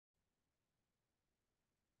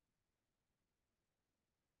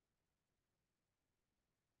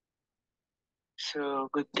So,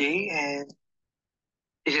 good day, and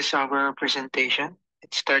this is our presentation.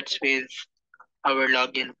 It starts with our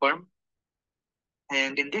login form,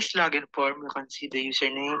 and in this login form, you can see the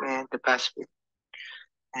username and the password.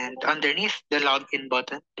 And underneath the login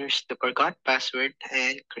button, there's the forgot password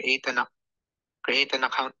and create an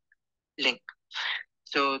account link.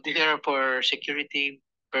 So these are for security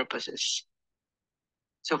purposes.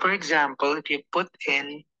 So, for example, if you put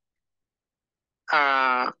in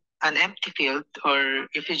uh, an empty field, or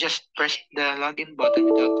if you just press the login button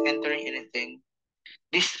without entering anything,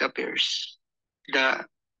 this appears. The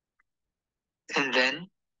And then,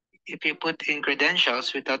 if you put in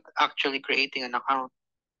credentials without actually creating an account,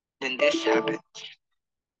 then this happens.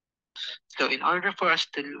 So in order for us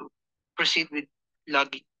to proceed with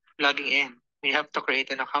logging, logging in, we have to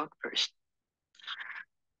create an account first.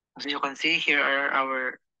 As you can see, here are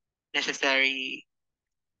our necessary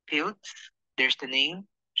fields. There's the name,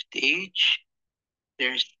 there's the age,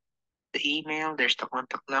 there's the email, there's the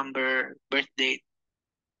contact number, birth date,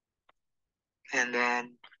 and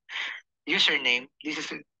then username. This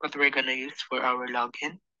is what we're gonna use for our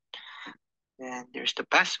login. And there's the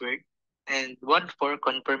password, and one for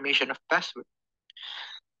confirmation of password.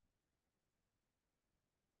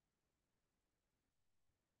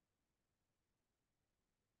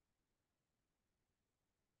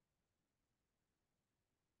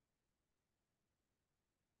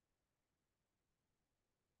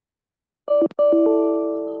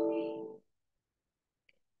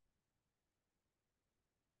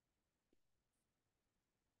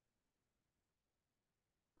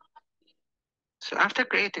 So after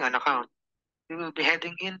creating an account, we will be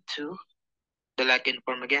heading into the login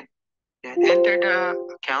form again. Then enter the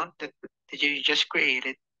account that you just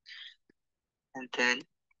created. And then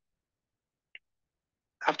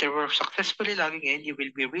after we're successfully logging in, you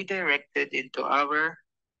will be redirected into our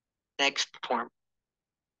next form.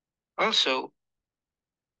 Also,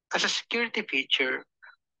 as a security feature,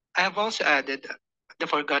 I have also added the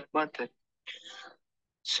forgot button.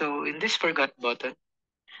 So in this forgot button,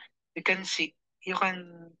 you can see, you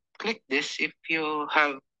can click this if you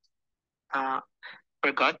have uh,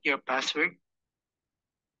 forgot your password.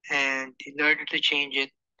 And in order to change it,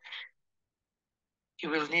 you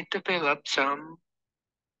will need to fill up some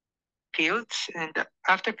fields. And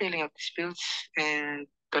after filling up these fields and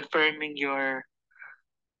confirming your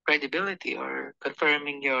credibility or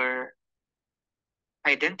confirming your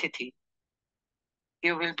identity,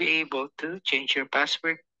 you will be able to change your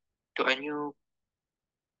password to a new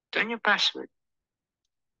password.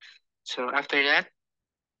 So after that,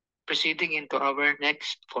 proceeding into our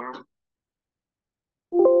next form.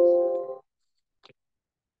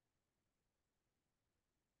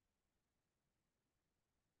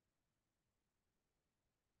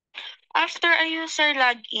 After a user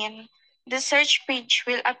login, the search page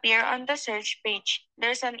will appear on the search page.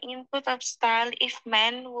 There's an input of style if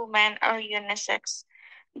men, woman, or unisex.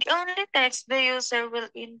 The only text the user will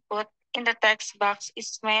input in the text box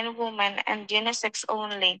is men, woman, and unisex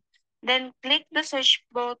only. Then click the search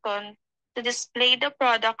button to display the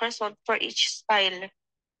product result for each style.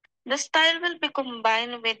 The style will be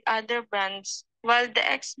combined with other brands, while the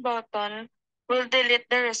X button will delete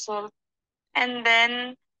the result, and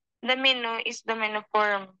then the menu is the menu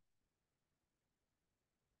form.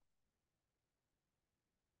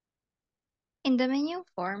 In the menu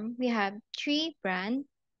form, we have three brands,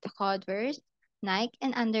 the Converse, Nike,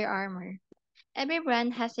 and Under Armour. Every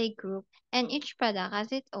brand has a group, and each product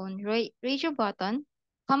has its own radio button,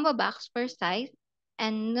 combo box for size,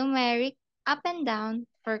 and numeric up and down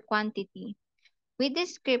for quantity, with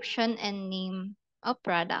description and name of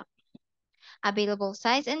product, available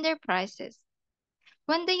size and their prices.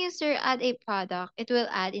 When the user add a product, it will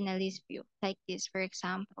add in a list view, like this for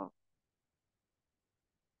example.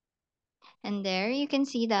 And there you can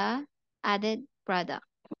see the added product.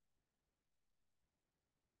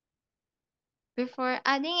 Before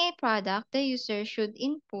adding a product, the user should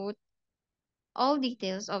input all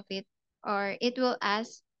details of it, or it will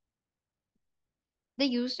ask the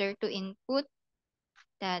user to input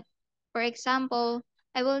that. For example,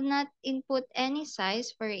 I will not input any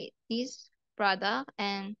size for this product,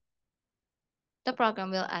 and the program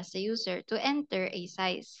will ask the user to enter a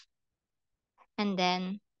size. And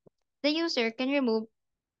then the user can remove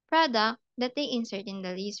product that they insert in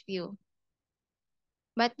the list view.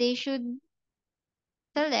 But they should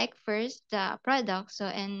select first the product, so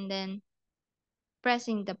and then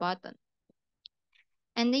pressing the button.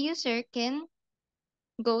 And the user can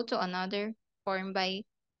go to another form by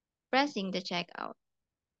pressing the checkout.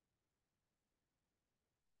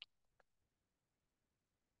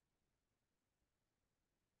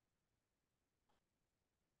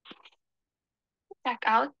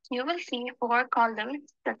 checkout, you will see four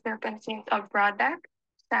columns that will consist of product,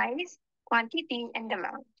 size, quantity, and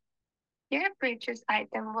amount. Your purchase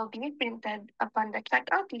item will be printed upon the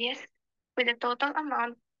checkout list with the total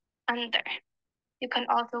amount under. You can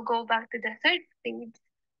also go back to the search page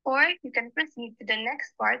or you can proceed to the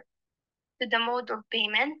next part to the mode of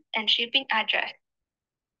payment and shipping address.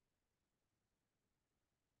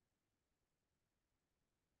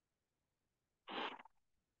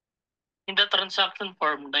 In the transaction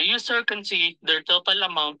form, the user can see their total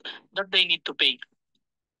amount that they need to pay.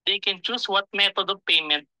 They can choose what method of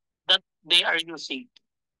payment that they are using.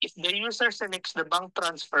 If the user selects the bank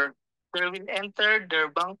transfer, they will enter their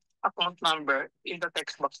bank account number in the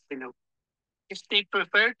text box below. If they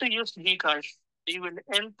prefer to use GCash, they will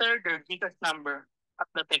enter their GCash number at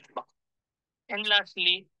the text box. And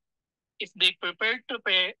lastly, if they prefer to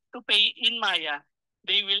pay in Maya,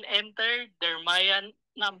 they will enter their Maya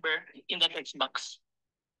number in the text box.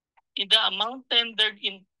 In the amount tendered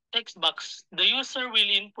in text box, the user will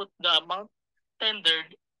input the amount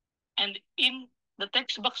tendered and in the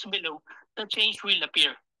text box below, the change will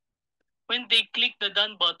appear. When they click the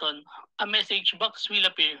Done button, a message box will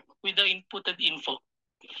appear with the inputted info.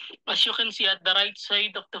 As you can see at the right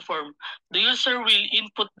side of the form, the user will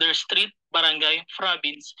input their street, barangay,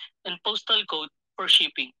 province, and postal code for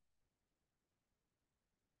shipping.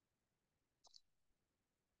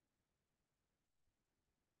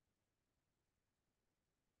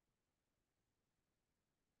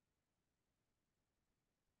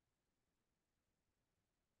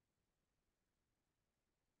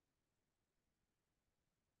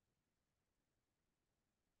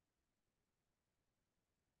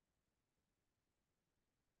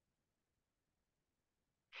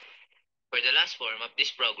 For the last form of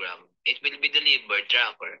this program, it will be delivered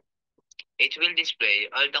tracker. It will display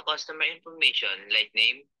all the customer information like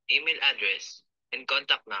name, email address, and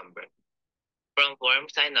contact number from form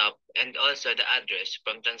sign up and also the address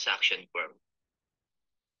from transaction form.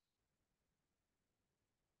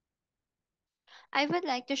 I would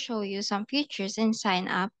like to show you some features in sign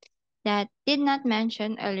up that did not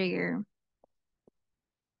mention earlier.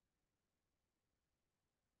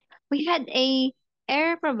 We had a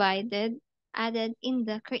error provided added in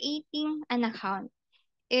the creating an account.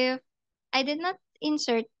 If I did not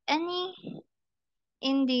insert any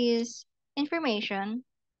in this information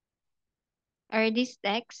or this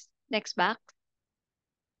text box,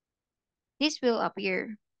 this will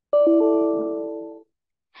appear.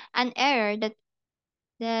 An error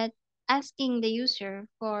that asking the user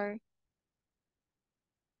for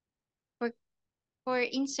for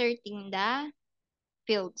inserting the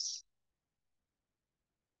fields.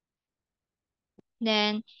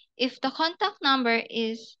 Then if the contact number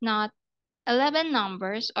is not 11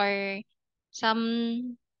 numbers or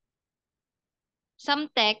some some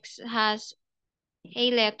text has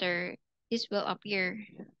a letter, this will appear.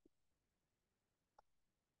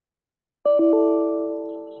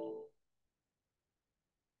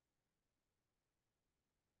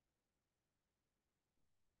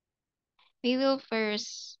 We will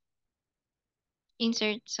first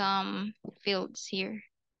insert some fields here.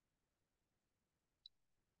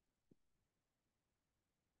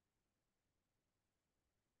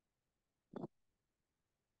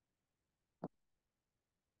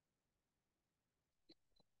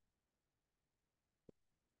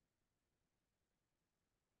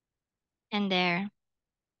 And there,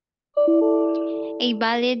 a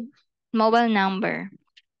valid mobile number.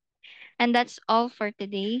 And that's all for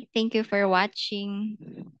today. Thank you for watching.